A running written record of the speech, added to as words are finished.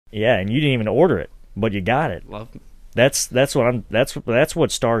Yeah, and you didn't even order it, but you got it. Love. That's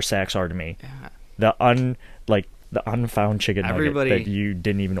what star sacks are to me. Yeah. The unfound chicken nugget that you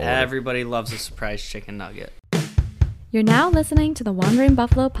didn't even order. Everybody loves a surprise chicken nugget. You're now listening to the Wandering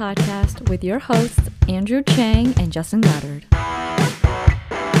Buffalo podcast with your hosts, Andrew Chang and Justin Goddard.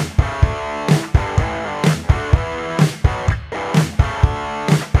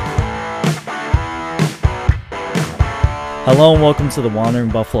 Hello and welcome to the Wandering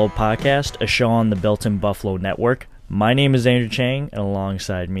Buffalo podcast, a show on the Built-in Buffalo Network. My name is Andrew Chang, and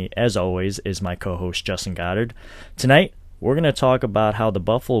alongside me, as always, is my co-host Justin Goddard. Tonight, we're going to talk about how the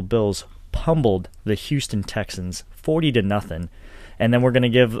Buffalo Bills pummeled the Houston Texans 40-0, and then we're going to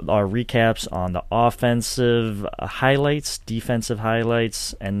give our recaps on the offensive highlights, defensive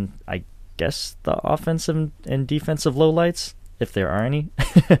highlights, and I guess the offensive and defensive lowlights, if there are any.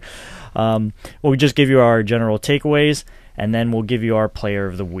 We'll just give you our general takeaways, and then we'll give you our player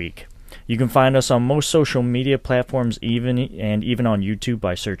of the week. You can find us on most social media platforms, even on YouTube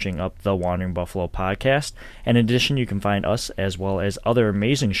by searching up the Wandering Buffalo podcast. In addition, you can find us as well as other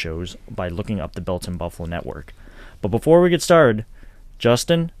amazing shows by looking up the Built-in Buffalo Network. But before we get started,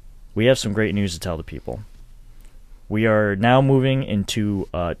 Justin, we have some great news to tell the people. We are now moving into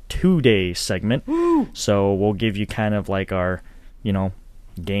a 2-day segment. Woo! So we'll give you kind of like our,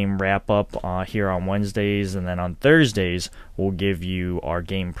 game wrap-up here on Wednesdays, and then on Thursdays, we'll give you our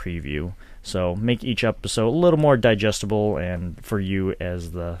game preview. So make each episode a little more digestible and for you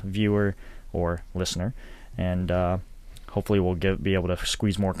as the viewer or listener, and hopefully we'll be able to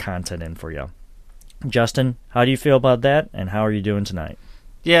squeeze more content in for you. Justin, how do you feel about that, and how are you doing tonight?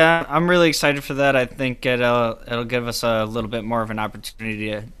 Yeah, I'm really excited for that. I think it'll give us a little bit more of an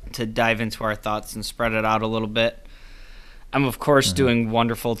opportunity to dive into our thoughts and spread it out a little bit. I'm, of course, doing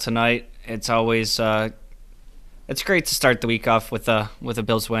wonderful tonight. It's always it's great to start the week off with a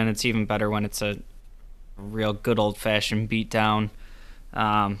Bills win. It's even better when it's a real good old-fashioned beatdown.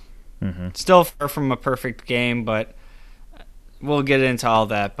 Still far from a perfect game, but we'll get into all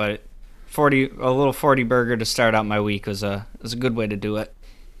that. But a little 40 burger to start out my week was a good way to do it.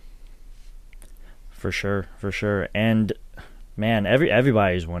 For sure. And, man,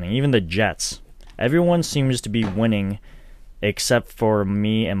 everybody's winning, even the Jets. Everyone seems to be winning except for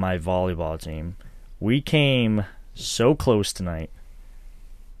me and my volleyball team. We came so close tonight,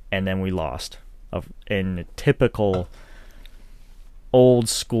 and then we lost in typical old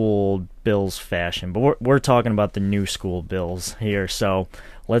school Bills fashion. But we're talking about the new school Bills here. So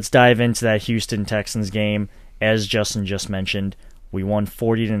let's dive into that Houston Texans game. As Justin just mentioned, we won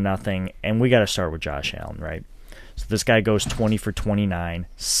 40-0, and we got to start with Josh Allen, right? So this guy goes 20 for 29,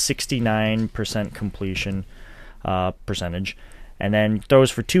 69% completion percentage, and then throws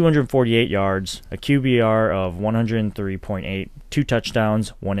for 248 yards, a QBR of 103.8, 2 touchdowns,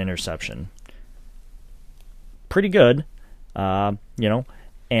 1 interception. Pretty good, and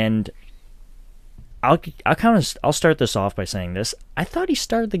I'll start this off by saying this. I thought he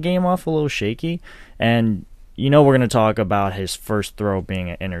started the game off a little shaky, and we're going to talk about his first throw being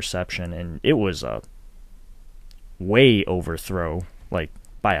an interception, and it was a way overthrow, like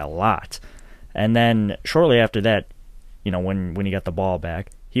by a lot. And then shortly after that, when he got the ball back,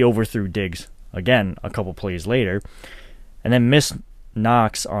 he overthrew Diggs again a couple plays later, and then missed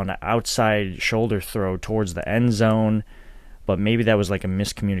Knox on an outside shoulder throw towards the end zone. But maybe that was like a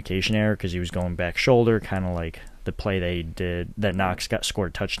miscommunication error because he was going back shoulder, kind of like the play they did that Knox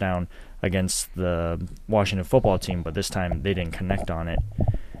scored a touchdown against the Washington football team, but this time they didn't connect on it.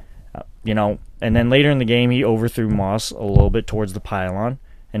 And then later in the game, he overthrew Moss a little bit towards the pylon,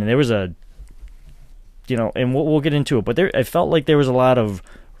 and there was and we'll get into it, but it felt like there was a lot of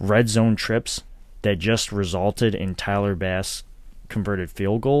red zone trips that just resulted in Tyler Bass converted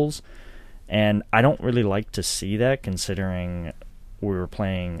field goals, and I don't really like to see that considering we were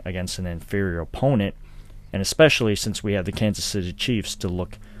playing against an inferior opponent, and especially since we have the Kansas City Chiefs to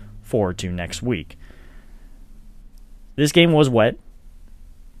look forward to next week. This game was wet.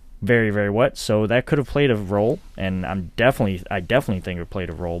 Very, very wet, so that could have played a role, and I definitely think it played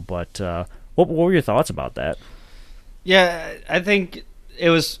a role, but what were your thoughts about that? Yeah, I think it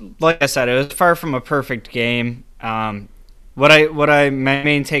was, like I said, it was far from a perfect game. My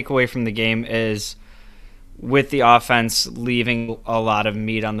main takeaway from the game is with the offense leaving a lot of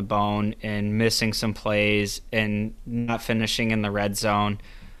meat on the bone and missing some plays and not finishing in the red zone.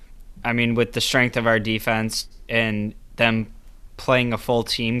 I mean, with the strength of our defense and them playing a full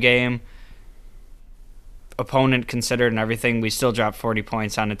team game, opponent considered and everything, we still dropped 40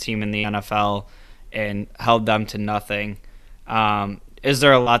 points on a team in the NFL and held them to nothing. Is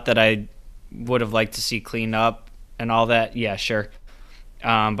there a lot that I would have liked to see cleaned up and all that? Yeah, sure.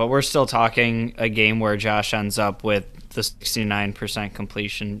 But we're still talking a game where Josh ends up with the 69%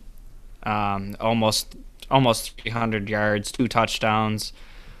 completion, almost 300 yards, 2 touchdowns.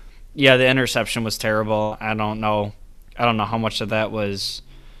 Yeah, the interception was terrible. I don't know how much of that was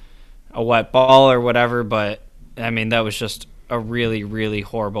a wet ball or whatever, but I mean that was just a really, really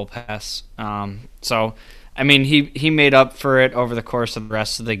horrible pass. So I mean he made up for it over the course of the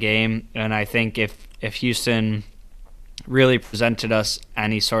rest of the game, and I think if Houston really presented us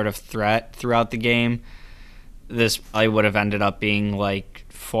any sort of threat throughout the game, this probably would have ended up being like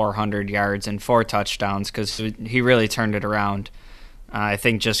 400 yards and 4 touchdowns because he really turned it around. I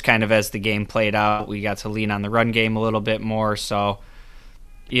think just kind of as the game played out, we got to lean on the run game a little bit more. So,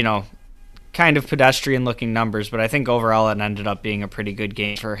 kind of pedestrian-looking numbers, but I think overall it ended up being a pretty good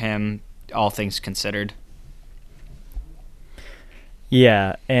game for him, all things considered.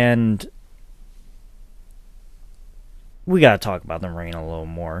 Yeah, and we got to talk about the rain a little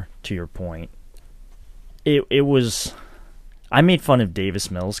more, to your point. It was... I made fun of Davis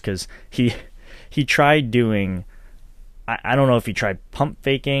Mills because he tried doing... I don't know if he tried pump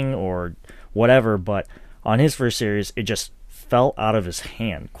faking or whatever, but on his first series, it just fell out of his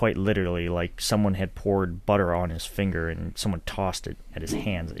hand, quite literally, like someone had poured butter on his finger and someone tossed it at his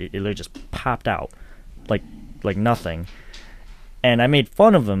hands. It just popped out like nothing. And I made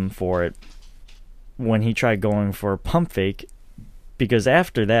fun of him for it when he tried going for a pump fake, because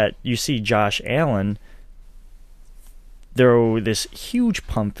after that, you see Josh Allen throw this huge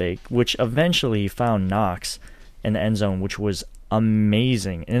pump fake, which eventually found Knox in the end zone, which was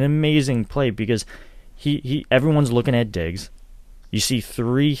amazing. An amazing play because everyone's looking at Diggs. You see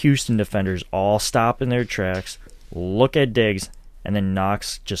 3 Houston defenders all stop in their tracks, look at Diggs, and then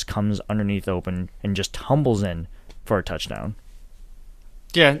Knox just comes underneath open and just tumbles in for a touchdown.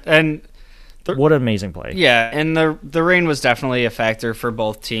 Yeah, and what an amazing play. Yeah, and the rain was definitely a factor for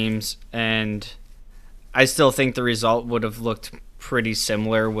both teams, and I still think the result would have looked pretty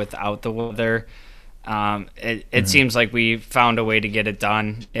similar without the weather. It seems like we found a way to get it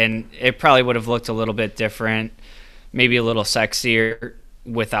done, and it probably would have looked a little bit different, maybe a little sexier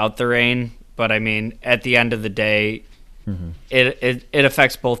without the rain. But I mean, at the end of the day, it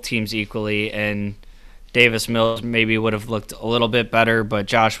affects both teams equally, and Davis Mills maybe would have looked a little bit better, but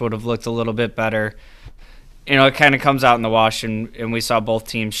Josh would have looked a little bit better. It kind of comes out in the wash, and we saw both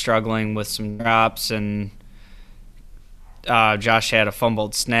teams struggling with some drops, and Josh had a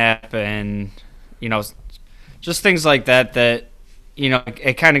fumbled snap, and just things like that,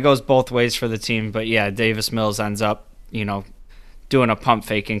 it kind of goes both ways for the team. But yeah, Davis Mills ends up, doing a pump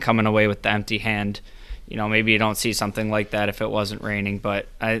fake and coming away with the empty hand. Maybe you don't see something like that if it wasn't raining, but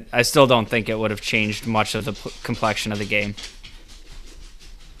I still don't think it would have changed much of the complexion of the game.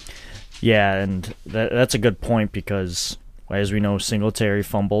 Yeah, and that's a good point because, as we know, Singletary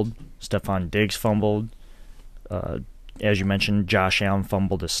fumbled, Stephon Diggs fumbled, as you mentioned, Josh Allen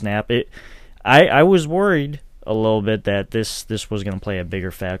fumbled a snap. I was worried a little bit that this was going to play a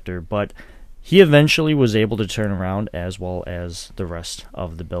bigger factor, but he eventually was able to turn around, as well as the rest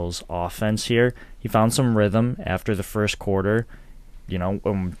of the Bills' offense here. He found some rhythm after the first quarter. We got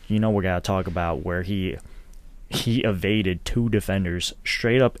to talk about where he evaded 2 defenders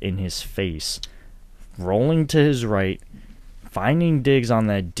straight up in his face, rolling to his right, finding Diggs on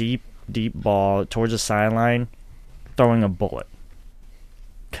that deep ball towards the sideline, throwing a bullet.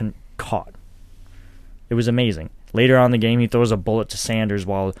 Caught. It was amazing. Later on in the game, he throws a bullet to Sanders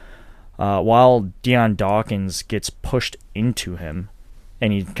while Deion Dawkins gets pushed into him,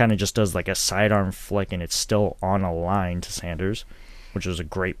 and he kind of just does like a sidearm flick, and it's still on a line to Sanders, which was a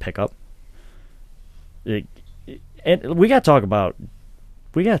great pickup. And we got to talk about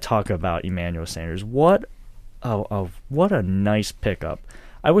Emmanuel Sanders. What a nice pickup.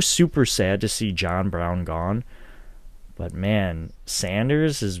 I was super sad to see John Brown gone, but man,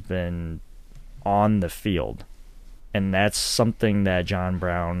 Sanders has been on the field, and that's something that John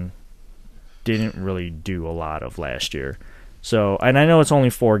Brown didn't really do a lot of last year. So, and I know it's only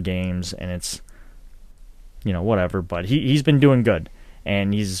 4 games, and it's, whatever, but he's been doing good,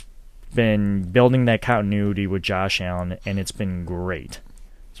 and he's been building that continuity with Josh Allen, and it's been great.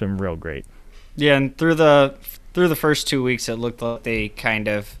 It's been real great. Yeah, and through the first 2 weeks, it looked like they kind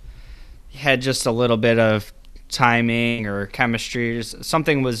of had just a little bit of timing or chemistry.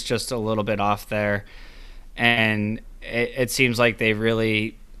 Something was just a little bit off there, and it seems like they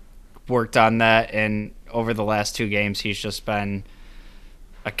really worked on that, and over the last 2 games, he's just been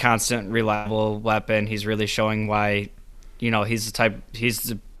a constant, reliable weapon. He's really showing why, he's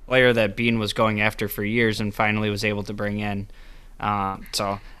the player that Bean was going after for years and finally was able to bring in.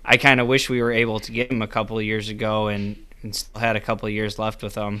 So I kind of wish we were able to get him a couple of years ago, and and still had a couple of years left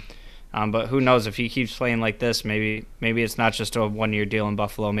with him. But who knows, if he keeps playing like this, maybe it's not just a 1-year deal in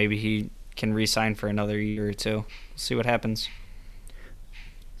Buffalo. Maybe he can re-sign for another year or two. See what happens.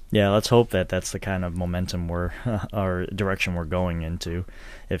 Yeah, let's hope that that's the kind of momentum or direction we're going into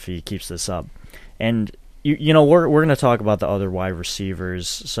if he keeps this up. And you know, we're going to talk about the other wide receivers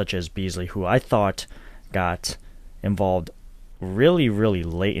such as Beasley, who I thought got involved really, really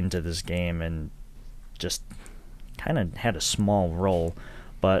late into this game and just kind of had a small role.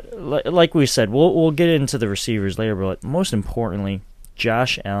 But like we said, we'll get into the receivers later. But most importantly,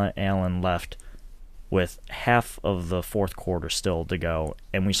 Josh Allen left with half of the fourth quarter still to go,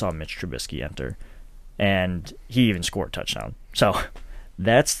 and we saw Mitch Trubisky enter, and he even scored a touchdown. So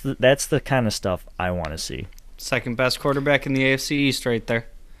that's the kind of stuff I want to see. Second best quarterback in the AFC East right there.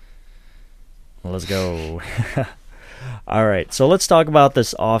 Let's go. All right, so let's talk about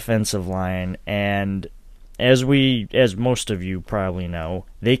this offensive line. And as most of you probably know,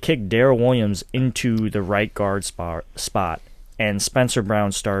 they kicked Darrell Williams into the right guard spot, and Spencer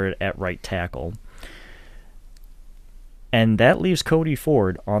Brown started at right tackle. And that leaves Cody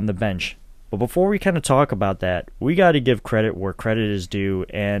Ford on the bench. But before we kind of talk about that, we got to give credit where credit is due.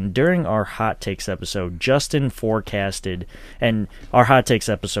 And during our Hot Takes episode, Justin forecasted, and our Hot Takes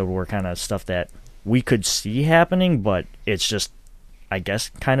episode were kind of stuff that we could see happening, but it's just, I guess,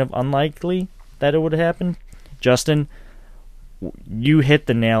 kind of unlikely that it would happen. Justin, you hit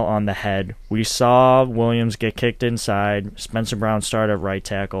the nail on the head. We saw Williams get kicked inside. Spencer Brown started at right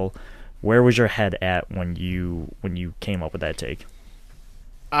tackle. Where was your head at when you came up with that take?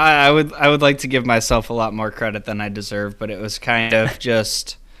 I would like to give myself a lot more credit than I deserve, but it was kind of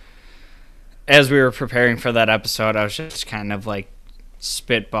just as we were preparing for that episode, I was just kind of like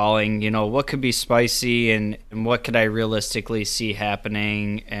spitballing, what could be spicy and what could I realistically see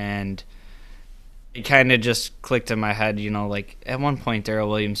happening, and it kind of just clicked in my head, like at one point Darrell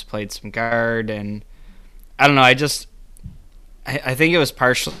Williams played some guard, and I don't know, I think it was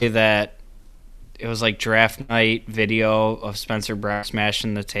partially that it was like draft night video of Spencer Brown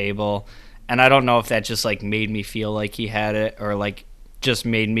smashing the table, and I don't know if that just like made me feel like he had it or like just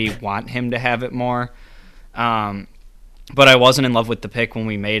made me want him to have it more. But I wasn't in love with the pick when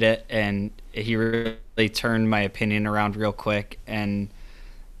we made it, and he really turned my opinion around real quick, and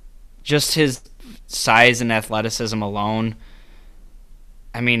just his size and athleticism alone.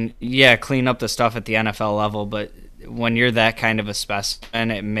 I mean, yeah, clean up the stuff at the NFL level, but when you're that kind of a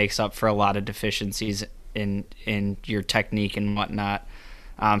specimen, it makes up for a lot of deficiencies in your technique and whatnot.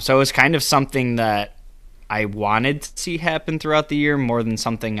 So it was kind of something that I wanted to see happen throughout the year more than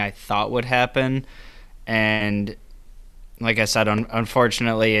something I thought would happen. And like I said,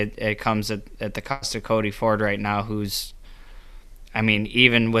 unfortunately, it comes at the cost of Cody Ford right now, who's, I mean,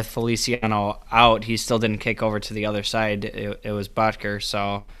 even with Feliciano out, he still didn't kick over to the other side. It was Butker.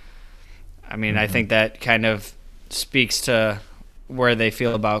 So, I mean, I think that kind of speaks to where they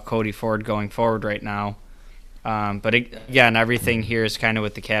feel about Cody Ford going forward right now. But again, everything here is kind of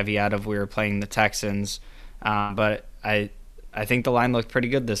with the caveat of we were playing the Texans. But I think the line looked pretty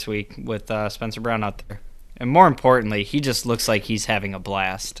good this week with Spencer Brown out there. And more importantly, he just looks like he's having a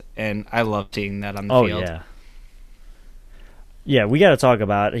blast. And I love seeing that on the field. Oh, yeah. Yeah, we got to talk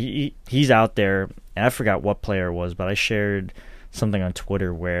about it. He's out there, and I forgot what player it was, but I shared something on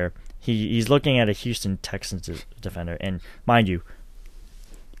Twitter where he's looking at a Houston Texans defender, and mind you,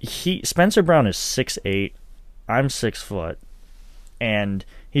 Spencer Brown is 6'8", I'm 6 foot, and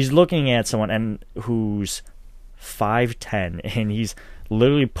he's looking at someone who's 5'10", and he's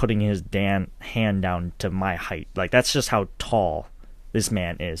literally putting his hand down to my height. Like, that's just how tall this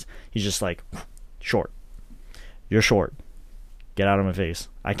man is. He's just like, short. You're short. Get out of my face.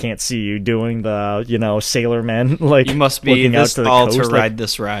 I can't see you doing the, sailor man, like, you must be this tall to ride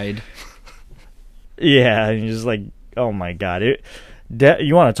this ride. Yeah, and you're just like, oh my god.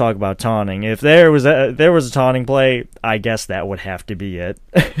 You want to talk about taunting. If there was a taunting play, I guess that would have to be it.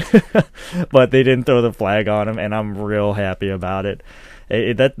 But they didn't throw the flag on him, and I'm real happy about it.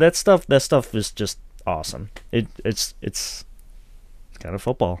 That stuff is just awesome. It's kind of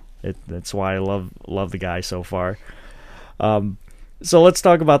football. That's why I love the guy so far. So let's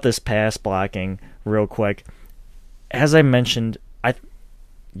talk about this pass blocking real quick. As I mentioned, I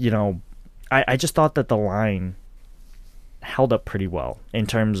just thought that the line held up pretty well in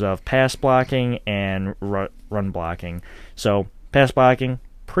terms of pass blocking and run blocking. So pass blocking,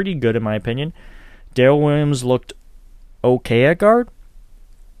 pretty good in my opinion. Darrell Williams looked okay at guard,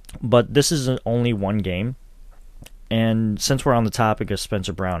 but this is only one game. And since we're on the topic of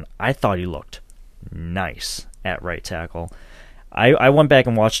Spencer Brown, I thought he looked nice at right tackle. I went back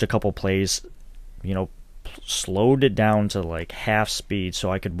and watched a couple plays, slowed it down to like half speed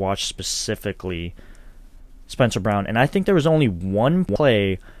so I could watch specifically Spencer Brown. And I think there was only one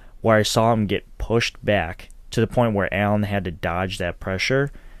play where I saw him get pushed back to the point where Allen had to dodge that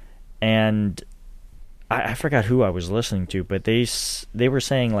pressure. And I forgot who I was listening to, but they were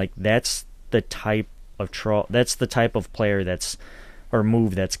saying like that's the type of player or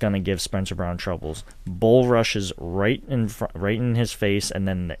move that's gonna give Spencer Brown troubles. Bull rushes right in his face, and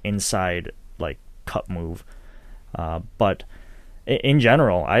then the inside like cut move. But in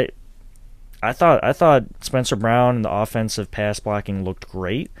general, I thought Spencer Brown and the offensive pass blocking looked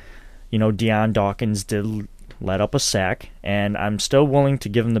great. Deion Dawkins did let up a sack, and I'm still willing to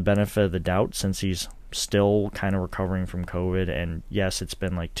give him the benefit of the doubt since he's still kind of recovering from COVID. And yes, it's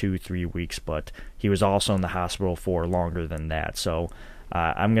been like 2-3 weeks, but he was also in the hospital for longer than that. So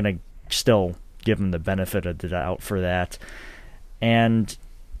I'm going to still give him the benefit of the doubt for that. And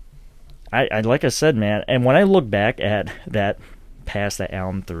I like I said, man, and when I look back at that pass that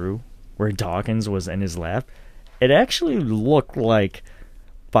Allen threw where Dawkins was in his lap, it actually looked like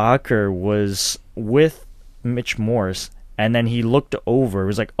Bakker was with Mitch Morse, and then he looked over. It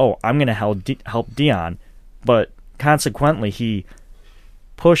was like, oh, I'm going to help Deion. But consequently, he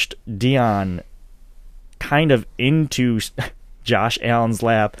pushed Deion kind of into Josh Allen's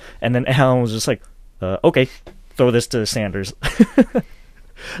lap, and then Allen was just like, okay, throw this to Sanders.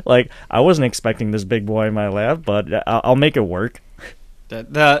 Like, I wasn't expecting this big boy in my lap, but I'll make it work.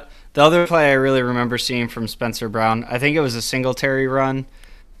 The other play I really remember seeing from Spencer Brown, I think it was a Singletary run.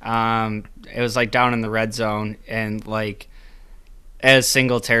 It was like down in the red zone, and like as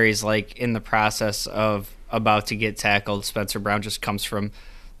Singletary's like in the process of about to get tackled, Spencer Brown just comes from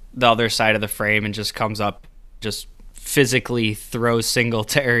the other side of the frame and just comes up, just physically throws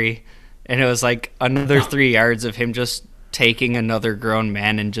Singletary, and it was like another 3 yards of him just taking another grown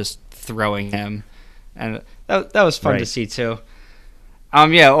man and just throwing him, and that was fun to see too.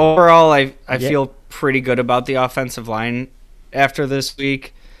 Overall I feel pretty good about the offensive line after this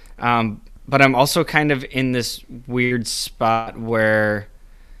week. But I'm also kind of in this weird spot where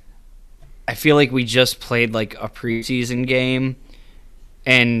I feel like we just played like a preseason game,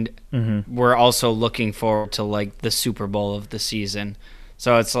 and we're also looking forward to like the Super Bowl of the season.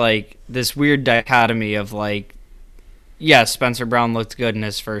 So it's like this weird dichotomy of like, yeah, Spencer Brown looked good in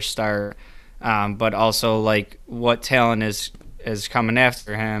his first start, but also like what talent is coming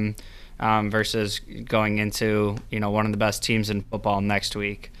after him versus going into one of the best teams in football next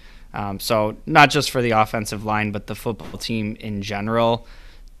week. So not just for the offensive line, but the football team in general.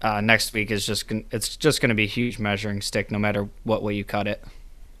 Next week is just going to be a huge measuring stick, no matter what way you cut it.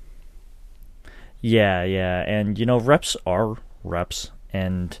 Yeah, and reps are reps,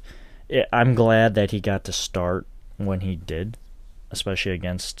 and I'm glad that he got to start when he did, especially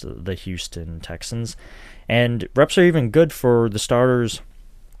against the Houston Texans. And reps are even good for the starters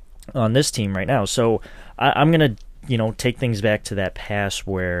on this team right now. So I'm going to take things back to that pass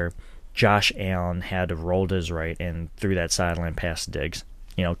where Josh Allen had to roll to his right and threw that sideline pass to Diggs.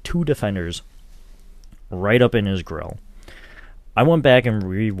 2 defenders right up in his grill. I went back and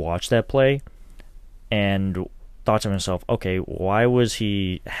rewatched that play and thought to myself, okay, why was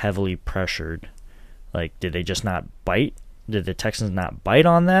he heavily pressured? Like, did they just not bite? Did the Texans not bite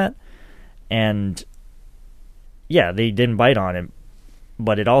on that? And yeah, they didn't bite on it,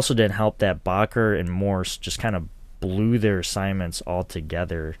 but it also didn't help that Bakker and Morse just kind of blew their assignments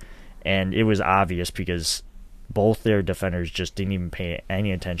altogether, and it was obvious because both their defenders just didn't even pay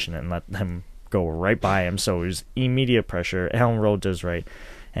any attention and let them go right by him. So it was immediate pressure. Allen rolled to his right,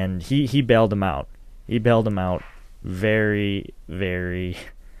 and he bailed him out. He bailed him out. Very, very,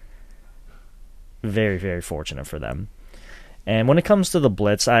 very, very fortunate for them. And when it comes to the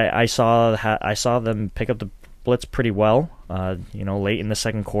blitz, I saw them pick up the blitz pretty well. Late in the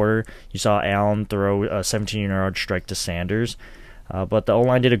second quarter, you saw Allen throw a 17-yard strike to Sanders. But the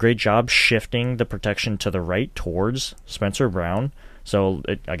O-line did a great job shifting the protection to the right towards Spencer Brown. So,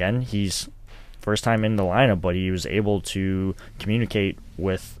 again, he's first time in the lineup, but he was able to communicate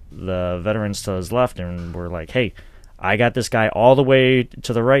with the veterans to his left, and we're like, hey, I got this guy all the way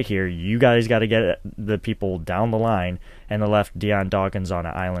to the right here. You guys got to get the people down the line, and they left Deion Dawkins on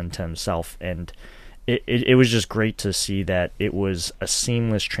an island to himself. And it was just great to see that it was a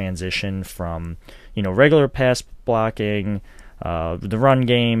seamless transition from regular pass blocking, the run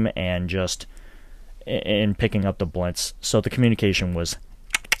game, and just in picking up the blitz. So the communication was,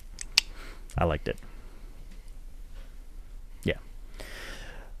 I liked it. Yeah.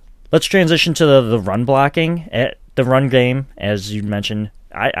 Let's transition to the run blocking. The run game, as you mentioned,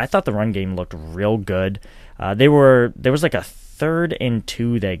 I thought the run game looked real good. There was like a 3rd and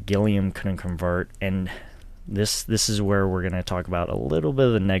 2 that Gilliam couldn't convert, and this is where we're going to talk about a little bit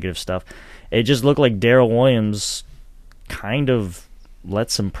of the negative stuff. It just looked like Darrell Williams kind of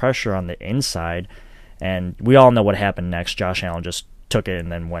let some pressure on the inside, and we all know what happened next. Josh Allen just took it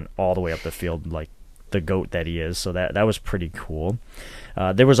and then went all the way up the field like the GOAT that he is, so that was pretty cool.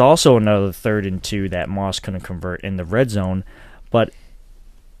 There was also another 3rd and 2 that Moss couldn't convert in the red zone, but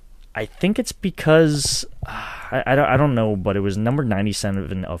I think it's because I don't know, but it was number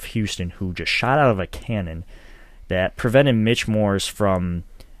 97 of Houston who just shot out of a cannon that prevented Mitch Morse from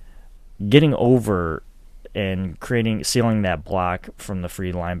getting over and sealing that block from the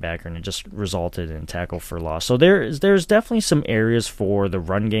free linebacker, and it just resulted in tackle for loss. So there's definitely some areas for the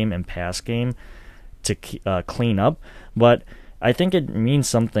run game and pass game to clean up, but I think it means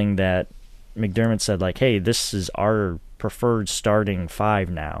something that McDermott said, like, hey, this is our preferred starting 5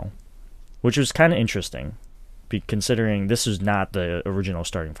 now, which was kind of interesting, considering this is not the original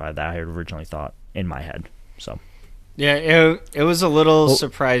starting 5 that I had originally thought in my head. So, yeah, it was a little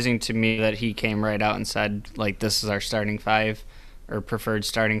surprising to me that he came right out and said, like, this is our starting 5 or preferred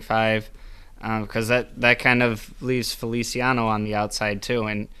starting 5, because that kind of leaves Feliciano on the outside too,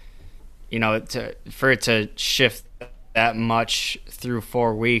 and you know, for it to shift that much through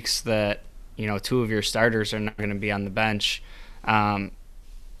 4 weeks that, you know, 2 of your starters are not going to be on the bench. I'm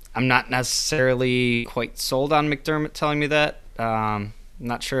not necessarily quite sold on McDermott telling me that. I'm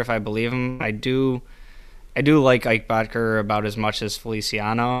not sure if I believe him. I do like Ike Bodker about as much as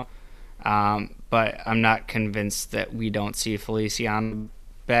Feliciano, but I'm not convinced that we don't see Feliciano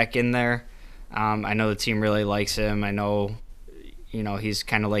back in there. I know the team really likes him. I know, you know, he's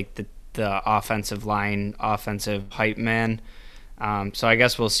kind of like the offensive line, offensive hype man. So I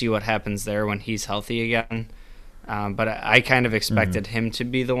guess we'll see what happens there when he's healthy again. But I kind of expected him to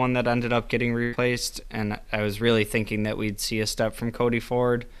be the one that ended up getting replaced, and I was really thinking that we'd see a step from Cody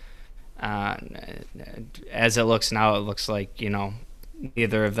Ford. As it looks now, it looks like, you know,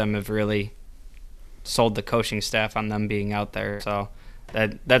 neither of them have really sold the coaching staff on them being out there. So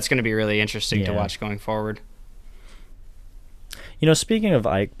that's going to be really interesting to watch going forward. You know, speaking of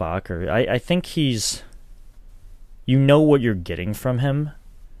Ike Bacher, I think he's, you know what you're getting from him,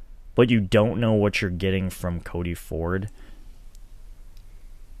 but you don't know what you're getting from Cody Ford.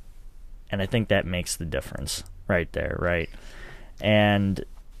 And I think that makes the difference right there, right? And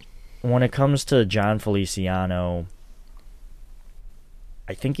when it comes to John Feliciano,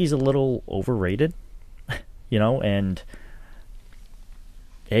 I think he's a little overrated, you know, and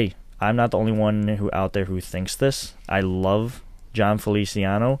hey, I'm not the only one out there who thinks this. I love John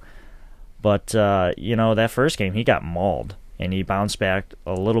Feliciano, but you know, that first game he got mauled, and he bounced back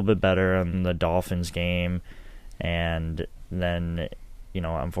a little bit better in the Dolphins game, and then, you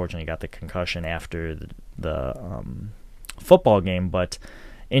know, unfortunately got the concussion after the football game. But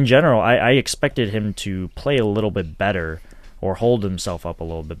in general, I expected him to play a little bit better or hold himself up a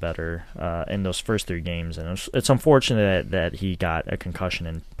little bit better in those first 3 games, and it's unfortunate that he got a concussion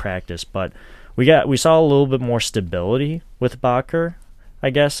in practice, but we saw a little bit more stability with Bacher, I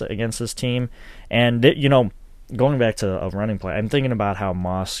guess, against this team. And you know, going back to a running play, I'm thinking about how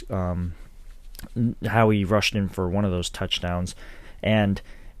Moss, how he rushed in for one of those touchdowns, and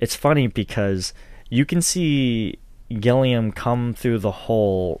it's funny because you can see Gilliam come through the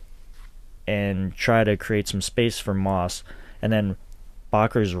hole and try to create some space for Moss, and then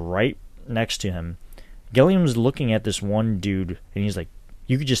Bacher's right next to him. Gilliam's looking at this one dude, and he's like,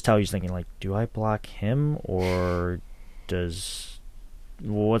 you could just tell he's thinking, like, do I block him, or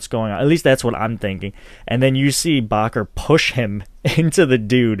what's going on? At least that's what I'm thinking. And then you see Bacher push him into the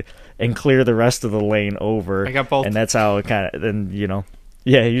dude and clear the rest of the lane over. I got both. And that's how it kind of, then, you know,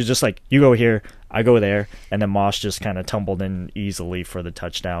 yeah, he was just like, you go here, I go there, and then Moss just kind of tumbled in easily for the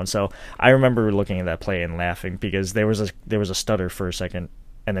touchdown. So I remember looking at that play and laughing because there was a stutter for a second,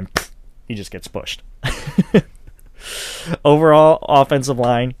 and then he just gets pushed. Overall, offensive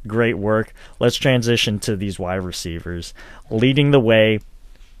line, great work. Let's transition to these wide receivers. Leading the way,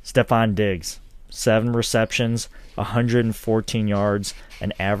 Stephon Diggs. 7 receptions, 114 yards,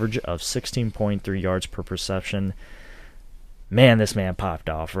 an average of 16.3 yards per reception. Man, this man popped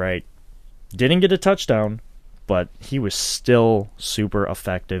off, right? Didn't get a touchdown, but he was still super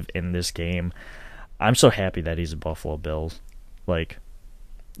effective in this game. I'm so happy that he's a Buffalo Bills. Like,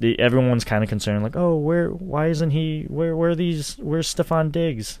 everyone's kind of concerned, like, oh, where's Stephon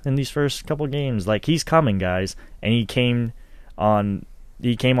Diggs in these first couple games? Like, he's coming, guys, and he came on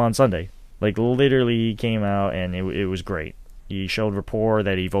Sunday. Like, literally, he came out, and it was great. He showed rapport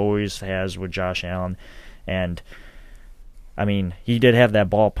that he always has with Josh Allen, and I mean, he did have that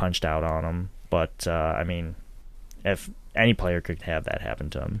ball punched out on him, but I mean, if any player could have that happen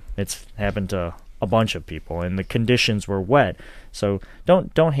to him, it's happened to a bunch of people, and the conditions were wet. So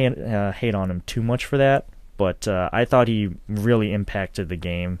don't hate on him too much for that. But I thought he really impacted the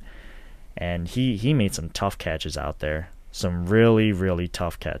game, and he made some tough catches out there, some really, really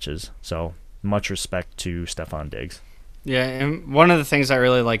tough catches. So much respect to Stephon Diggs. Yeah, and one of the things I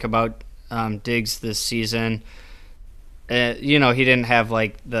really like about Diggs this season, he didn't have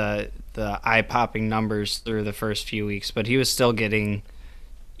like the eye-popping numbers through the first few weeks, but he was still getting,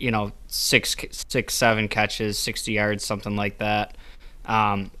 six, 7 catches, 60 yards, something like that.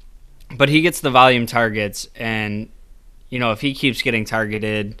 But he gets the volume targets, and, if he keeps getting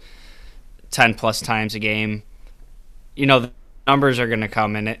targeted 10-plus times a game, the numbers are going to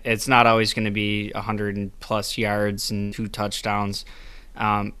come, and it's not always going to be 100-plus yards and 2 touchdowns.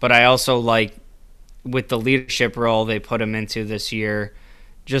 But I also like, with the leadership role they put him into this year,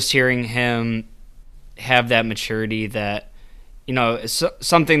 just hearing him have that maturity that, it's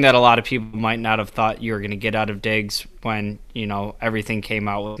something that a lot of people might not have thought you were going to get out of Diggs when, everything came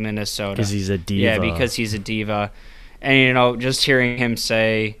out with Minnesota. Because he's a diva. Yeah, because he's a diva. And, just hearing him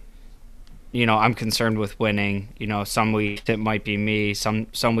say, I'm concerned with winning. Some weeks it might be me.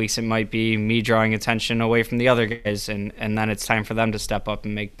 Some weeks it might be me drawing attention away from the other guys, and then it's time for them to step up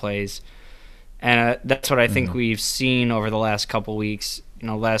and make plays. And that's what I think we've seen over the last couple weeks.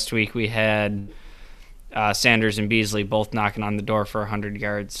 Last week we had Sanders and Beasley both knocking on the door for 100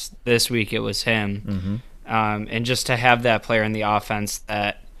 yards. This week it was him. And just to have that player in the offense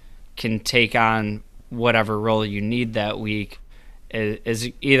that can take on whatever role you need that week is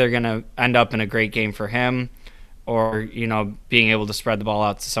either going to end up in a great game for him, or, being able to spread the ball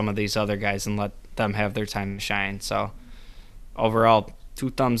out to some of these other guys and let them have their time to shine. So overall, 2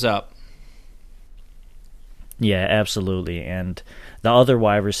 thumbs up. Yeah, absolutely. And the other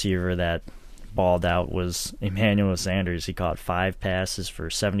wide receiver that balled out was Emmanuel Sanders. He caught 5 passes for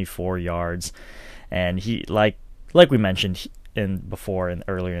 74 yards, and he, like we mentioned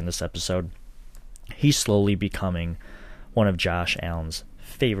earlier in this episode, he's slowly becoming one of Josh Allen's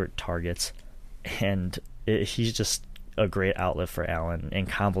favorite targets, and he's just a great outlet for Allen and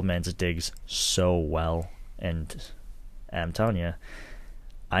complements Diggs so well. And I'm telling you,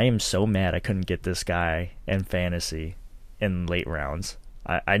 I am so mad I couldn't get this guy in fantasy in late rounds.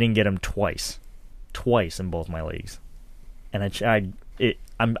 I didn't get him twice in both my leagues, and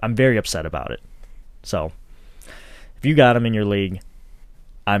I'm very upset about it. So if you got him in your league,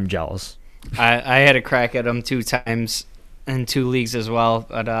 I'm jealous. I had a crack at him 2 times in 2 leagues as well,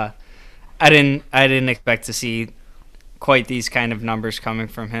 but I didn't expect to see quite these kind of numbers coming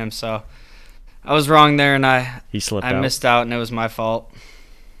from him. So I was wrong there, and I missed out, and it was my fault.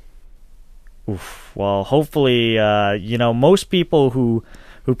 Oof. Well, hopefully, most people who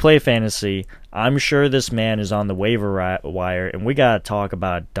play fantasy, I'm sure this man is on the waiver wire, and we got to talk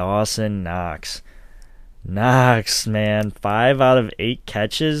about Dawson Knox. Knox, man, 5 out of 8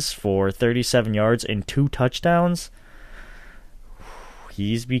 catches for 37 yards and 2 touchdowns.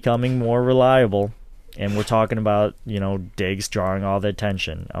 He's becoming more reliable, and we're talking about, Diggs drawing all the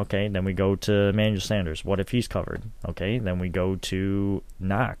attention. Okay, then we go to Emmanuel Sanders. What if he's covered? Okay, then we go to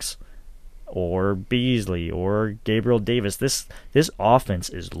Knox or Beasley or Gabriel Davis. This offense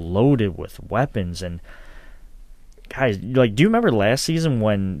is loaded with weapons. And guys, do you remember last season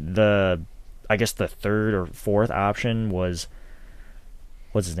when the 3rd or 4th option was,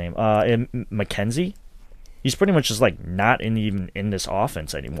 what's his name? McKenzie? He's pretty much just not even in this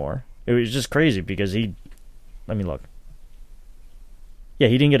offense anymore. It was just crazy because he didn't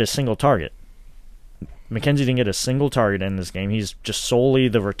get a single target. McKenzie didn't get a single target in this game. He's just solely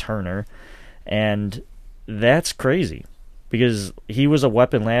the returner. And that's crazy because he was a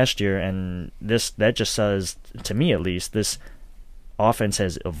weapon last year, and that just says, to me at least, this offense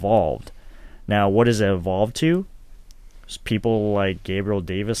has evolved. Now, what does it evolve to? Is people like Gabriel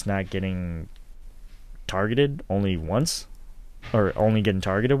Davis not getting targeted only once? Or only getting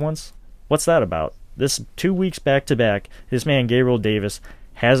targeted once? What's that about? This 2 weeks back-to-back, this man Gabriel Davis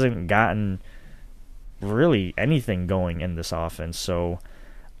hasn't gotten really anything going in this offense, so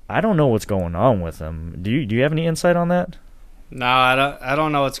I don't know what's going on with him. Do you have any insight on that? No, I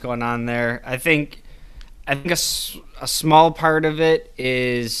don't know what's going on there. I think a small part of it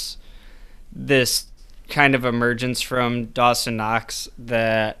is this kind of emergence from Dawson Knox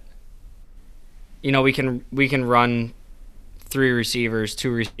that we can run 3 receivers,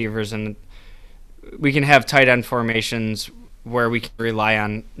 2 receivers, and we can have tight end formations where we can rely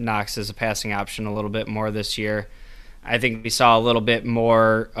on Knox as a passing option a little bit more this year. I think we saw a little bit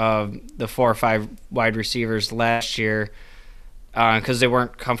more of the 4 or 5 wide receivers last year because they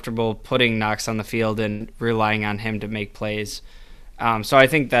weren't comfortable putting Knox on the field and relying on him to make plays. So I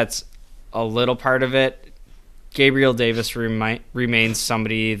think that's a little part of it. Gabriel Davis remains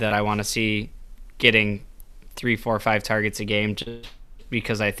somebody that I want to see getting 3, 4, 5 targets a game, just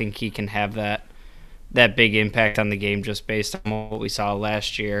because I think he can have that big impact on the game just based on what we saw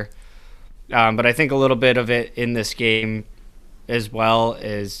last year. But I think a little bit of it in this game as well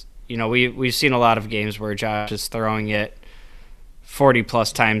is, we've seen a lot of games where Josh is throwing it 40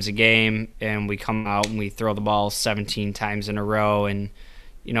 plus times a game, and we come out and we throw the ball 17 times in a row, and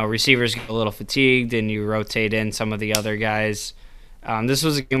receivers get a little fatigued, and you rotate in some of the other guys. This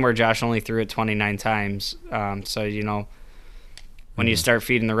was a game where Josh only threw it 29 times. So when you start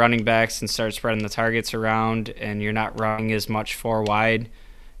feeding the running backs and start spreading the targets around, and you're not running as much 4 wide,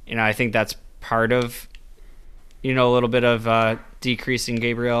 I think that's part of a little bit of decreasing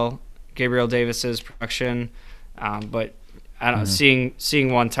Gabriel Davis's production. But I don't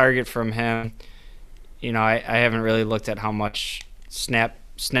seeing 1 target from him. I haven't really looked at how much snap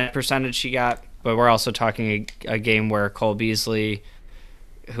percentage he got, but we're also talking a game where Cole Beasley,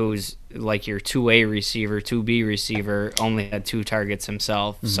 who's like your 2A receiver, 2B receiver, only had 2 targets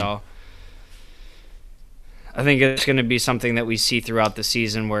himself. So I think it's going to be something that we see throughout the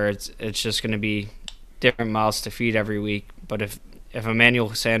season, where it's just going to be different mouths to feed every week. But if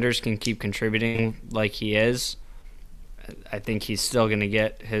Emmanuel Sanders can keep contributing like he is, I think he's still going to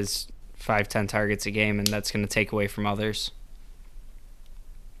get his 5-10 targets a game, and that's going to take away from others.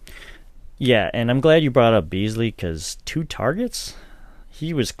 Yeah, and I'm glad you brought up Beasley, because 2 targets?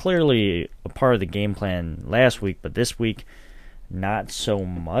 He was clearly a part of the game plan last week, but this week, not so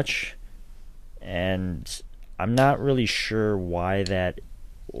much. And I'm not really sure why that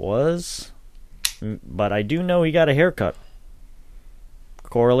was, but I do know he got a haircut.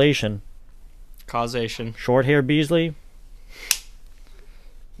 Correlation. Causation. Short hair Beasley,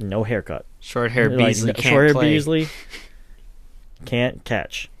 no haircut. Short hair Beasley can't short hair play. Beasley can't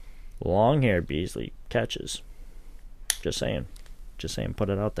catch. Long hair Beasley catches. Just saying, put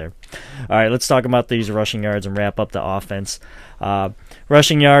it out there. All right, let's talk about these rushing yards and wrap up the offense.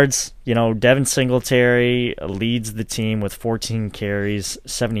 Rushing yards, Devin Singletary leads the team with 14 carries,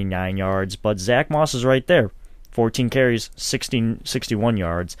 79 yards, but Zach Moss is right there. 14 carries, 61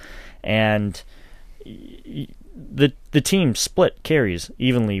 yards, and the team split carries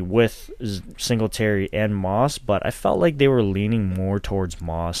evenly with Singletary and Moss, but I felt like they were leaning more towards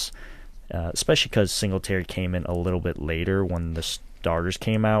Moss, especially because Singletary came in a little bit later when the starters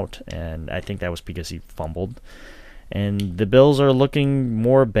came out, and I think that was because he fumbled. And the Bills are looking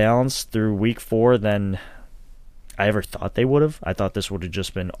more balanced through week 4 than I ever thought they would have. I thought this would have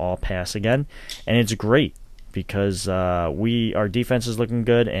just been all pass again, and it's great because our defense is looking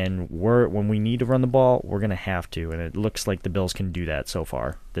good, and when we need to run the ball, we're going to have to, and it looks like the Bills can do that so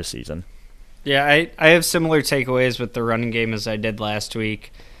far this season. Yeah, I have similar takeaways with the running game as I did last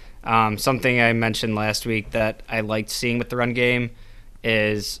week. Something I mentioned last week that I liked seeing with the run game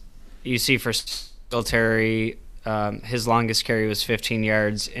is you see for Singletary, his longest carry was 15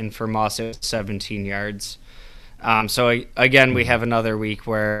 yards, and for Moss it was 17 yards. So again, we have another week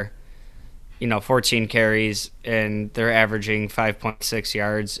where 14 carries, and they're averaging 5.6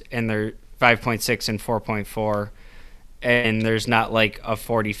 yards, and they're 5.6 and 4.4, and there's not like a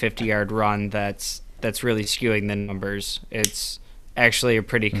 40, 50-yard run that's really skewing the numbers. It's actually a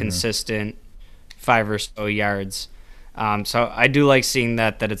pretty consistent 5 or so yards. So I do like seeing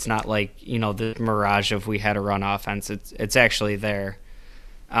that it's not like, the mirage of we had a run offense. It's actually there.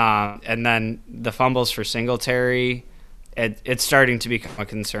 And then the fumbles for Singletary, it's starting to become a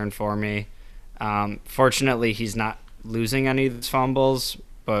concern for me. Fortunately, he's not losing any of his fumbles,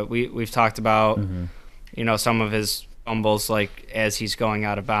 but we've talked about, some of his fumbles, like as he's going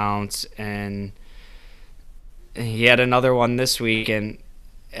out of bounds, and he had another one this week, and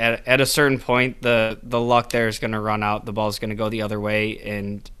at a certain point, the luck there is going to run out. The ball's going to go the other way,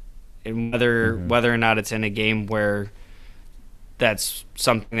 and whether or not it's in a game where that's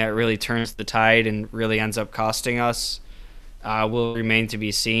something that really turns the tide and really ends up costing us, will remain to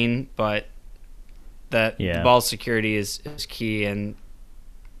be seen. But the ball security is key, and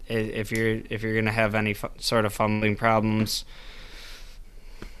if you're going to have any sort of fumbling problems,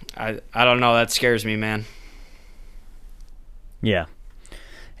 I don't know. That scares me, man. Yeah.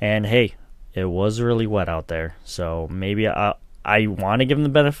 And hey, it was really wet out there, so maybe I want to give him the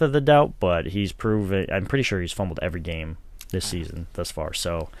benefit of the doubt, but he's proven. I'm pretty sure he's fumbled every game this season thus far,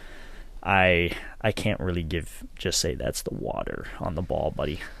 so I can't really just say that's the water on the ball,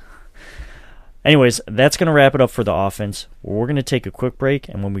 buddy. Anyways, that's going to wrap it up for the offense. We're going to take a quick break,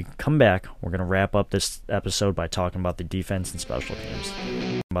 and when we come back, we're going to wrap up this episode by talking about the defense and special teams.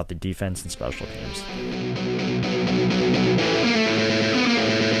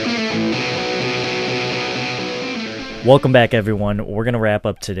 Welcome back, everyone. We're going to wrap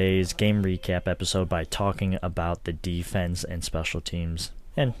up today's game recap episode by talking about the defense and special teams,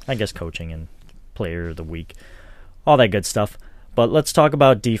 and I guess coaching and player of the week, all that good stuff. But let's talk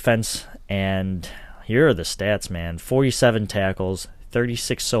about defense, and here are the stats, man. 47 tackles,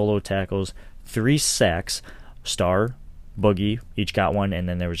 36 solo tackles, 3 sacks. Star, Boogie, each got one, and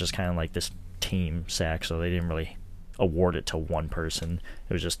then there was just kind of like this team sack, so they didn't really award it to one person.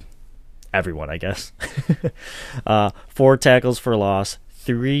 It was just everyone, I guess. 4 tackles for loss,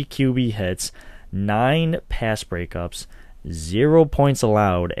 3 QB hits, 9 pass breakups, 0 points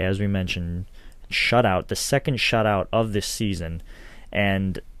allowed, as we mentioned, shutout, the second shutout of this season,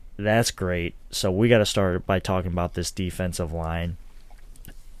 and that's great. So we got to start by talking about this defensive line.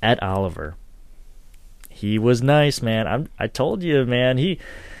 Ed Oliver, he was nice, man. I told you, man,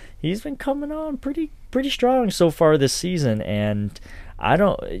 he's been coming on pretty strong so far this season, and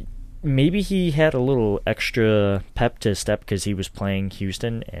maybe he had a little extra pep to his step because he was playing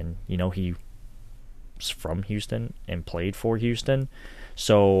Houston, and he was from Houston and played for Houston,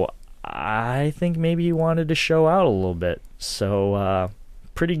 so I think maybe he wanted to show out a little bit. So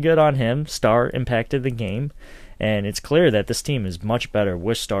pretty good on him. Star impacted the game, and it's clear that this team is much better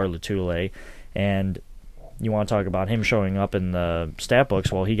with Star Lotulelei. And you want to talk about him showing up in the stat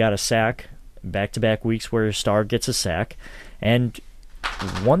books? Well, he got a sack back-to-back weeks where Star gets a sack. And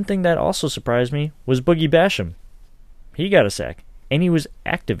one thing that also surprised me was Boogie Basham. He got a sack, and he was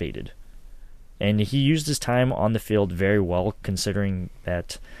activated. And he used his time on the field very well, considering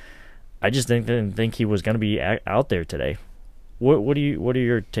that I just didn't think he was going to be out there today. What are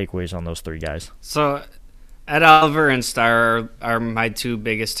your takeaways on those 3 guys? So, Ed Oliver and Star are my 2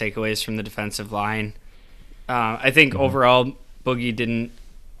 biggest takeaways from the defensive line. I think overall, Boogie didn't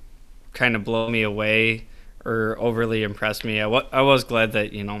kind of blow me away or overly impress me. I was glad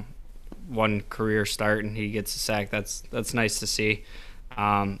that one career start and he gets a sack. That's nice to see.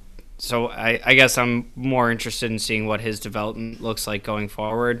 So I guess I'm more interested in seeing what his development looks like going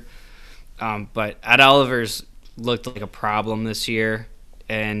forward. But Ed Oliver's looked like a problem this year,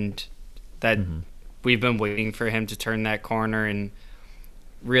 and that we've been waiting for him to turn that corner and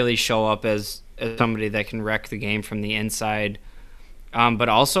really show up as somebody that can wreck the game from the inside. But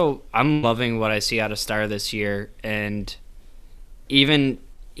also, I'm loving what I see out of Star this year, and even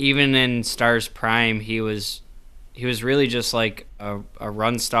in Star's prime, he was really just like a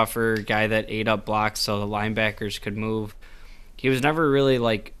run stuffer, guy that ate up blocks so the linebackers could move. He was never really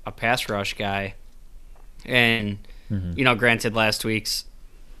like a pass rush guy. And, granted, last week's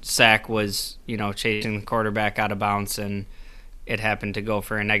sack was, chasing the quarterback out of bounds, and it happened to go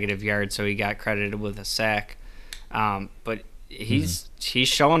for a negative yard, so he got credited with a sack. But he's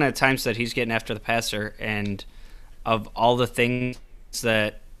showing at times that he's getting after the passer, and of all the things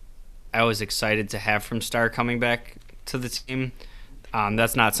that I was excited to have from Star coming back to the team,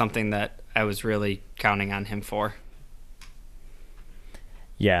 that's not something that I was really counting on him for.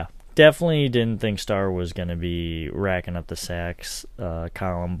 Yeah, definitely didn't think Star was going to be racking up the sacks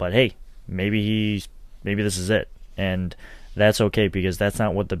column, but hey, maybe this is it, and that's okay because that's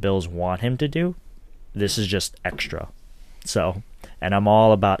not what the Bills want him to do. This is just extra. So, and I'm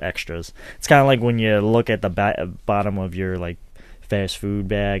all about extras. It's kind of like when you look at the bottom of your like fast food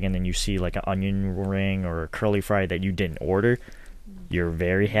bag and then you see like an onion ring or a curly fry that you didn't order. You're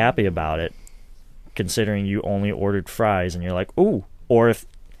very happy about it, considering you only ordered fries, and you're like, ooh. Or if,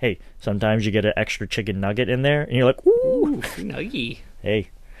 hey, sometimes you get an extra chicken nugget in there, and you're like, ooh, nuggy. Hey,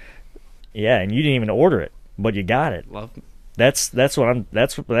 yeah, and you didn't even order it, but you got it. Love. That's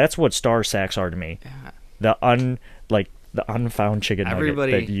what Star sacks are to me. Yeah. The unfound chicken nugget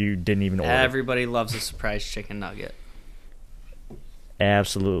that you didn't even order. Everybody loves a surprise chicken nugget.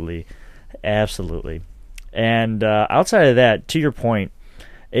 Absolutely. And outside of that, to your point,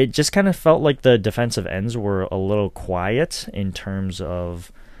 it just kind of felt like the defensive ends were a little quiet in terms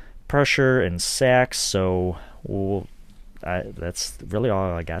of pressure and sacks. So that's really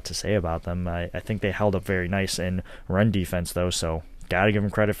all I got to say about them. I think they held up very nice in run defense, though, so got to give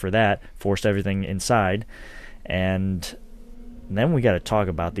them credit for that. Forced everything inside. And then we got to talk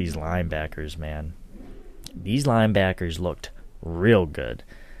about these linebackers, man. These linebackers looked real good.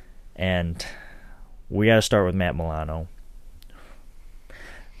 And we got to start with Matt Milano.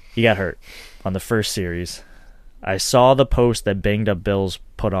 He got hurt on the first series. I saw the post that Banged Up Bills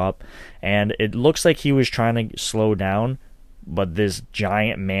put up, and it looks like he was trying to slow down, but this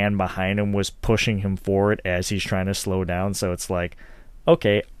giant man behind him was pushing him forward as he's trying to slow down. So it's like,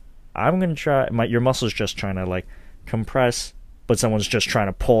 okay, I'm going to try. Your muscle's just trying to like compress, but someone's just trying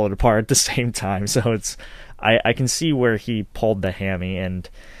to pull it apart at the same time. So I can see where he pulled the hammy, and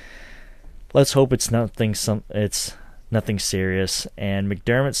let's hope it's nothing serious. And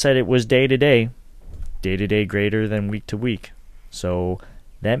McDermott said it was day-to-day greater than week-to-week. So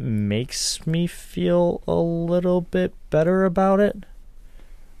that makes me feel a little bit better about it.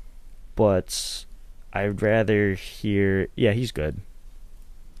 But I'd rather hear, yeah, he's good.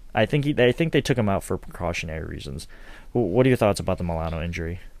 I think they took him out for precautionary reasons. What are your thoughts about the Milano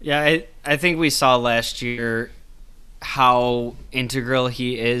injury? Yeah, I think we saw last year how integral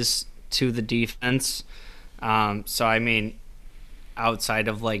he is to the defense. So, I mean, outside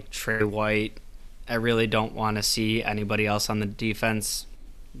of, like, Trey White, I really don't want to see anybody else on the defense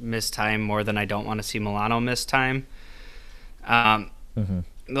miss time more than I don't want to see Milano miss time.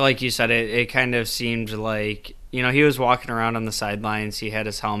 Like you said, it kind of seemed like, he was walking around on the sidelines. He had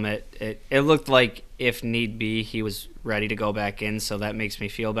his helmet. It looked like, if need be, he was ready to go back in, so that makes me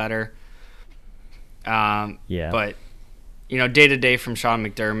feel better. Yeah. But, day-to-day from Sean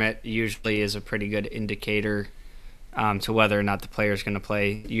McDermott usually is a pretty good indicator to whether or not the player is going to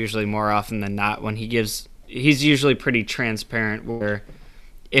play. Usually more often than not, when he's usually pretty transparent, where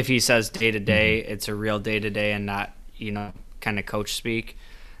if he says day-to-day, it's a real day-to-day and not, kind of coach speak.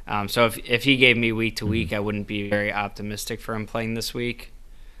 So if he gave me week to week, I wouldn't be very optimistic for him playing this week.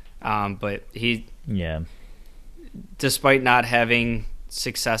 But despite not having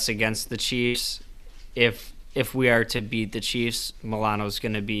success against the Chiefs, if we are to beat the Chiefs, Milano's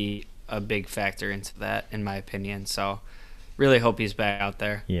going to be a big factor into that, in my opinion. So really hope he's back out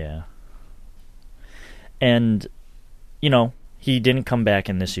there. Yeah. And, he didn't come back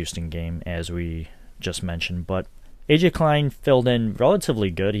in this Houston game, as we just mentioned, but AJ Klein filled in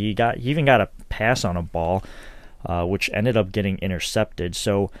relatively good. He even got a pass on a ball, which ended up getting intercepted.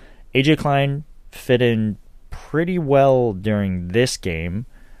 So AJ Klein fit in pretty well during this game.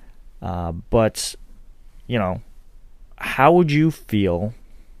 But, how would you feel,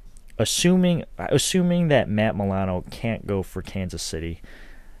 assuming that Matt Milano can't go for Kansas City?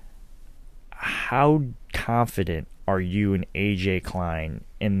 How confident are you in AJ Klein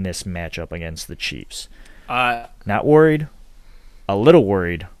in this matchup against the Chiefs? Not worried, a little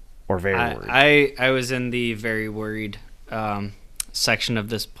worried, or very worried? I was in the very worried section of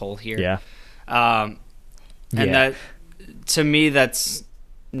this poll here. Yeah. That, to me, that's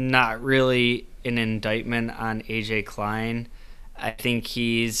not really an indictment on AJ Klein. I think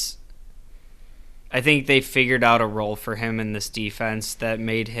they figured out a role for him in this defense that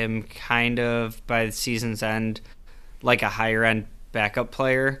made him kind of, by the season's end, like a higher-end backup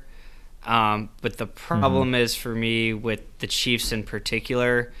player. But the problem is, for me, with the Chiefs in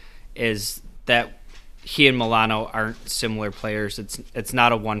particular, is that he and Milano aren't similar players. It's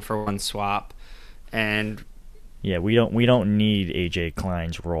not a one-for-one swap. And yeah, we don't need AJ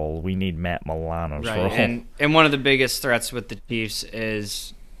Klein's role. We need Matt Milano's role. And one of the biggest threats with the Chiefs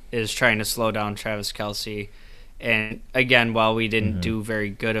is trying to slow down Travis Kelce. And again, while we didn't do very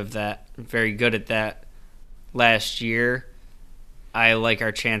good at that last year, I like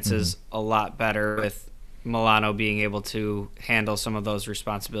our chances a lot better with Milano being able to handle some of those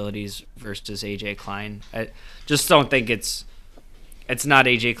responsibilities versus AJ Klein. I just don't think it's not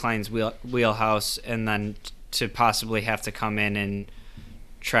AJ Klein's wheelhouse, and then to possibly have to come in and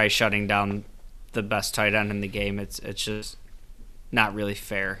try shutting down the best tight end in the game, it's just not really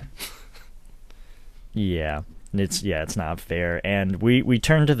fair. Yeah, it's not fair. And we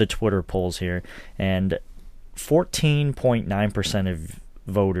turn to the Twitter polls here, and 14.9% of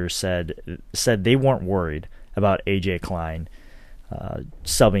voters said they weren't worried about AJ Klein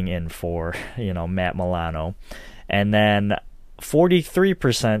subbing in for Matt Milano, and then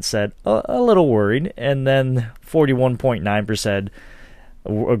 43% said a little worried, and then 41.9%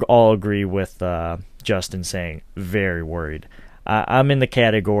 all agree with Justin saying very worried. I'm in the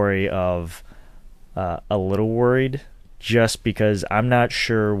category of a little worried, just because I'm not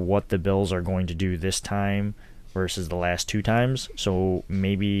sure what the Bills are going to do this time versus the last two times. So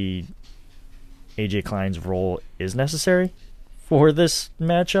maybe AJ Klein's role is necessary for this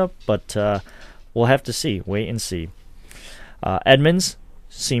matchup, but we'll have to see. Wait and see. Edmonds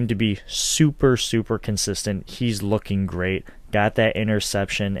seemed to be super, super consistent. He's looking great. Got that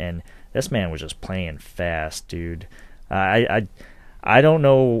interception, and this man was just playing fast, dude. I don't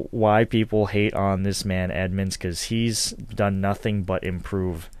know why people hate on this man Edmonds, because he's done nothing but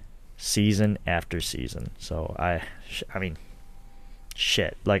improve season after season. So I mean,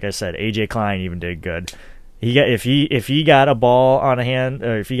 shit. Like I said, AJ Klein even did good. If he got a ball on a hand,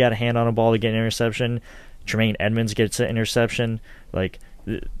 or if he got a hand on a ball to get an interception, Tremaine Edmonds gets an interception. Like,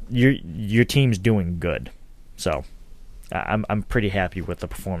 your team's doing good. So I'm pretty happy with the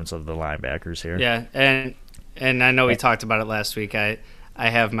performance of the linebackers here. Yeah, and I know we talked about it last week. I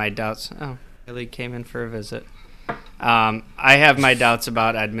have my doubts. Oh, Riley came in for a visit. I have my doubts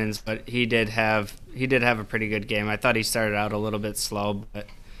about Edmonds, but he did have a pretty good game. I thought he started out a little bit slow, but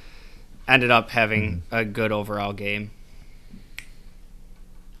ended up having a good overall game.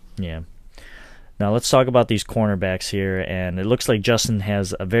 Yeah. Now let's talk about these cornerbacks here, and it looks like Justin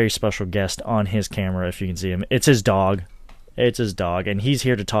has a very special guest on his camera, if you can see him. It's his dog. And he's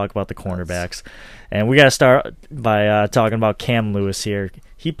here to talk about the cornerbacks. And we got to start by talking about Cam Lewis here.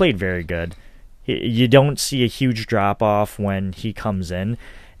 He played very good. You don't see a huge drop-off when he comes in,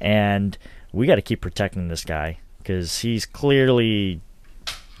 and we got to keep protecting this guy because he's clearly,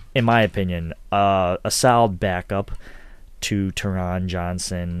 in my opinion, a solid backup to Teron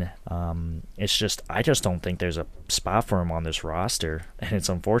Johnson. I just don't think there's a spot for him on this roster, and it's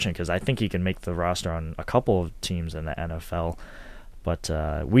unfortunate because I think he can make the roster on a couple of teams in the NFL. But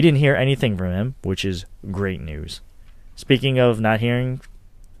we didn't hear anything from him, which is great news. Speaking of not hearing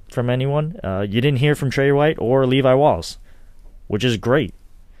from anyone, you didn't hear from Trey White or Levi Wallace, which is great,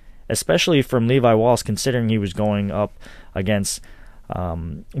 especially from Levi Wallace considering he was going up against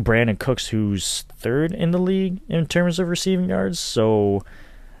Brandon Cooks, who's third in the league in terms of receiving yards, so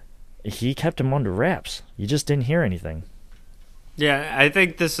he kept him under wraps. You just didn't hear anything. Yeah, I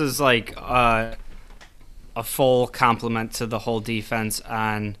think this is like a full compliment to the whole defense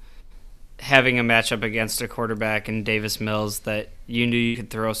on having a matchup against a quarterback in Davis Mills that you knew you could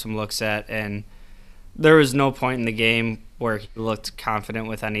throw some looks at, and there was no point in the game where he looked confident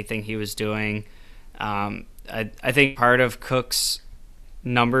with anything he was doing. I think part of Cook's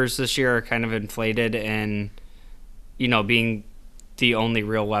numbers this year are kind of inflated in, being the only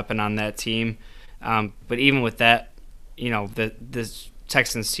real weapon on that team. But even with that, this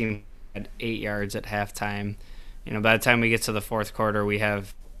Texans team had 8 yards at halftime. By the time we get to the fourth quarter, we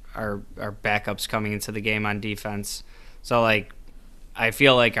have our backups coming into the game on defense. So, I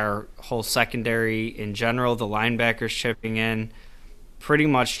feel like our whole secondary in general, the linebackers chipping in, pretty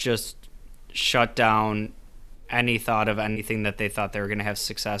much just shut down any thought of anything that they thought they were going to have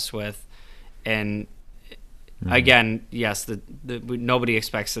success with. And again, yes, nobody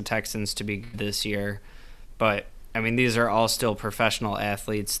expects the Texans to be good this year, but these are all still professional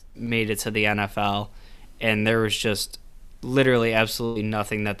athletes, made it to the NFL, and there was just literally absolutely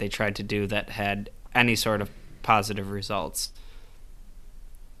nothing that they tried to do that had any sort of positive results.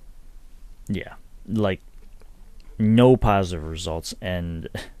 Yeah, no positive results. And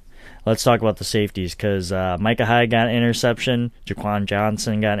let's talk about the safeties because Micah Hyde got an interception. Jaquan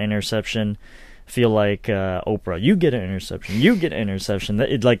Johnson got an interception. Feel like Oprah, you get an interception. You get an interception.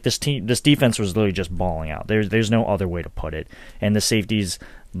 This defense was literally just balling out. There's no other way to put it. And the safeties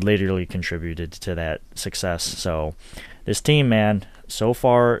literally contributed to that success. So this team, man, so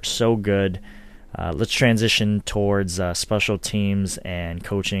far so good. Let's transition towards special teams and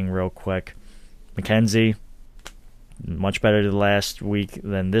coaching real quick. McKenzie, much better last week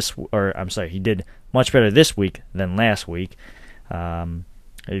than this, or I'm sorry, he did much better this week than last week.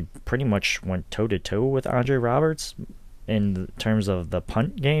 He pretty much went toe-to-toe with Andre Roberts in terms of the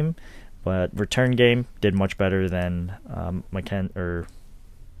punt game, but return game did much better than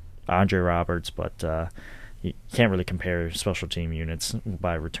Andre Roberts, but you can't really compare special team units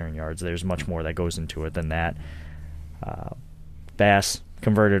by return yards. There's much more that goes into it than that. Bass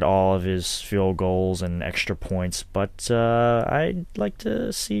converted all of his field goals and extra points, but I'd like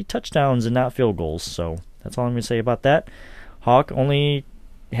to see touchdowns and not field goals, so that's all I'm going to say about that. Hawk only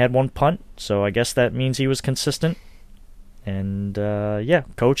had one punt, so I guess that means he was consistent. And,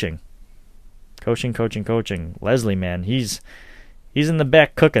 coaching. Leslie, man, he's in the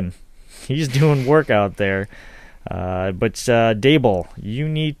back cooking. He's doing work out there. But Dable, you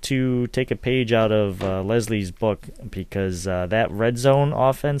need to take a page out of Leslie's book because that red zone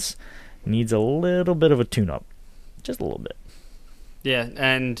offense needs a little bit of a tune-up. Just a little bit. Yeah,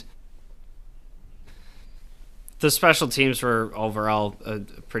 and the special teams were overall a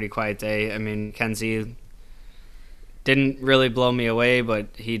pretty quiet day. Kenzie didn't really blow me away, but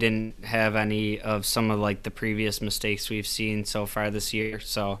he didn't have any of some of the previous mistakes we've seen so far this year.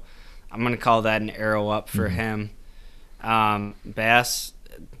 So I'm going to call that an arrow up for him. Bass,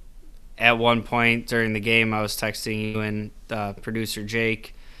 at one point during the game, I was texting you and producer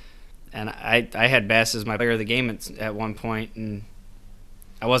Jake, and I had Bass as my player of the game at one point, and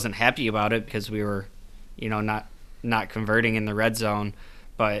I wasn't happy about it because we were, not converting in the red zone.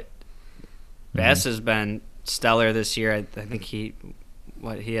 But Bass has been stellar this year. I think he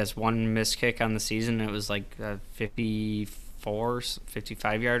has one missed kick on the season. It was a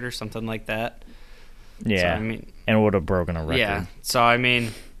 55 yarder, something like that. Yeah, so, and it would have broken a record. Yeah, so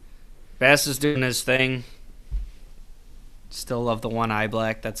Bass is doing his thing. Still love the one eye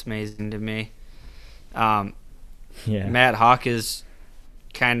black. That's amazing to me. Yeah. Matt Hawk is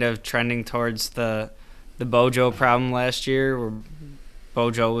kind of trending towards the Bojo problem last year, where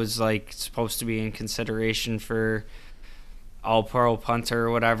Bojo was like supposed to be in consideration for all-pro punter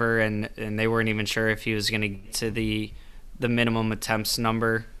or whatever, and they weren't even sure if he was going to get to the minimum attempts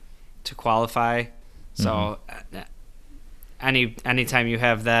number to qualify. So anytime you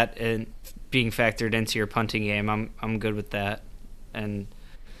have that being factored into your punting game, I'm good with that. And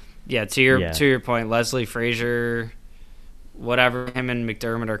yeah, to your point, Leslie Frazier, whatever him and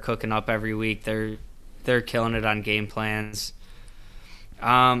McDermott are cooking up every week, they're killing it on game plans.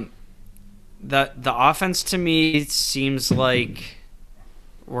 The offense to me seems like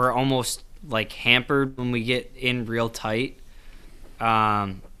we're almost like hampered when we get in real tight,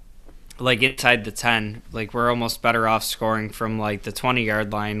 like inside the 10. Like we're almost better off scoring from like the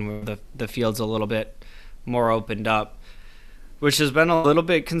 20-yard line where the field's a little bit more opened up, which has been a little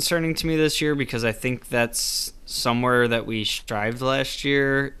bit concerning to me this year, because I think that's somewhere that we strived last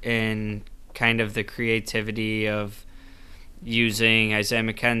year in kind of the creativity of using Isaiah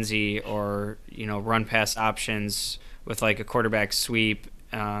McKenzie or, run pass options with like a quarterback sweep.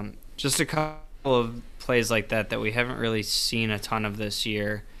 Just a couple of plays like that we haven't really seen a ton of this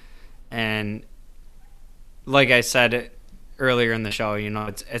year. And like I said earlier in the show,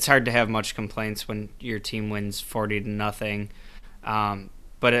 it's hard to have much complaints when your team wins 40-0.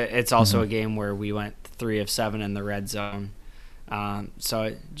 But it's also a game where we went 3 of 7 in the red zone.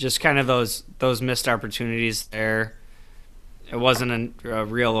 So just kind of those missed opportunities there. It wasn't a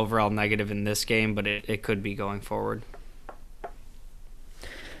real overall negative in this game, but it could be going forward.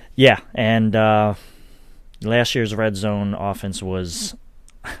 Yeah, and last year's red zone offense was,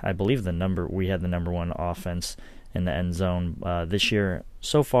 I believe, we had the number one offense in the end zone. This year,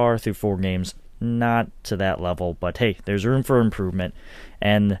 so far through 4 games, not to that level, but hey, there's room for improvement.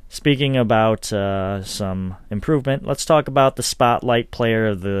 And speaking about some improvement, let's talk about the spotlight player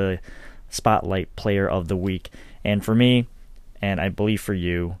of the week. And for me, and I believe for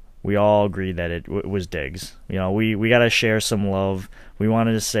you, we all agree that it was Diggs. We got to share some love. We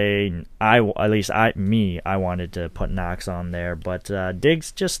wanted to say, I wanted to put Knox on there, but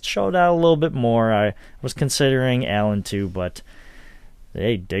Diggs just showed out a little bit more. I was considering Allen too, but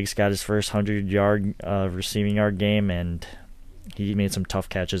hey, Diggs got his first 100-yard receiving yard game, and he made some tough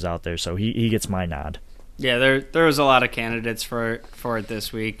catches out there, so he gets my nod. Yeah, there was a lot of candidates for it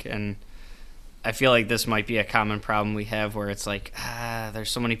this week, and I feel like this might be a common problem we have where it's like,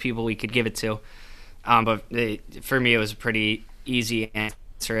 there's so many people we could give it to. But for me, it was a pretty easy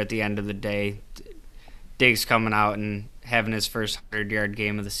answer at the end of the day. Diggs coming out and having his first 100-yard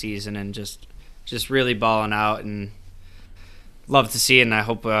game of the season and just really balling out, and love to see it, and I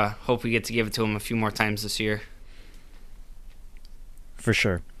hope we get to give it to him a few more times this year. For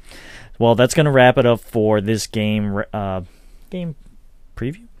sure. Well, that's going to wrap it up for this game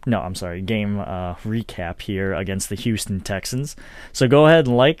preview? No, I'm sorry, game recap here against the Houston Texans. So go ahead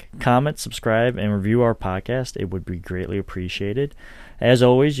and like, comment, subscribe, and review our podcast. It would be greatly appreciated. As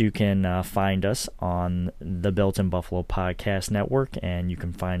always, you can find us on the Built in Buffalo Podcast Network, and you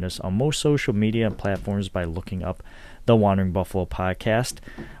can find us on most social media platforms by looking up the Wandering Buffalo Podcast.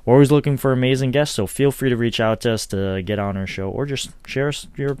 We're always looking for amazing guests, so feel free to reach out to us to get on our show, or just share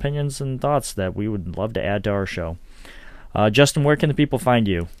your opinions and thoughts that we would love to add to our show. Justin, where can the people find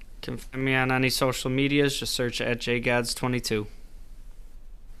you? You can find me on any social medias. Just search at jgods22.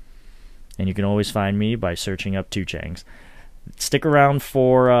 And you can always find me by searching up Two Changs. Stick around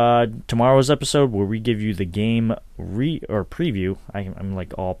for tomorrow's episode where we give you the game preview. I'm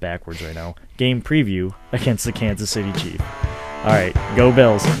like all backwards right now. Game preview against the Kansas City Chiefs. All right, go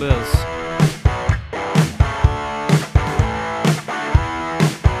Bills. Go Bills.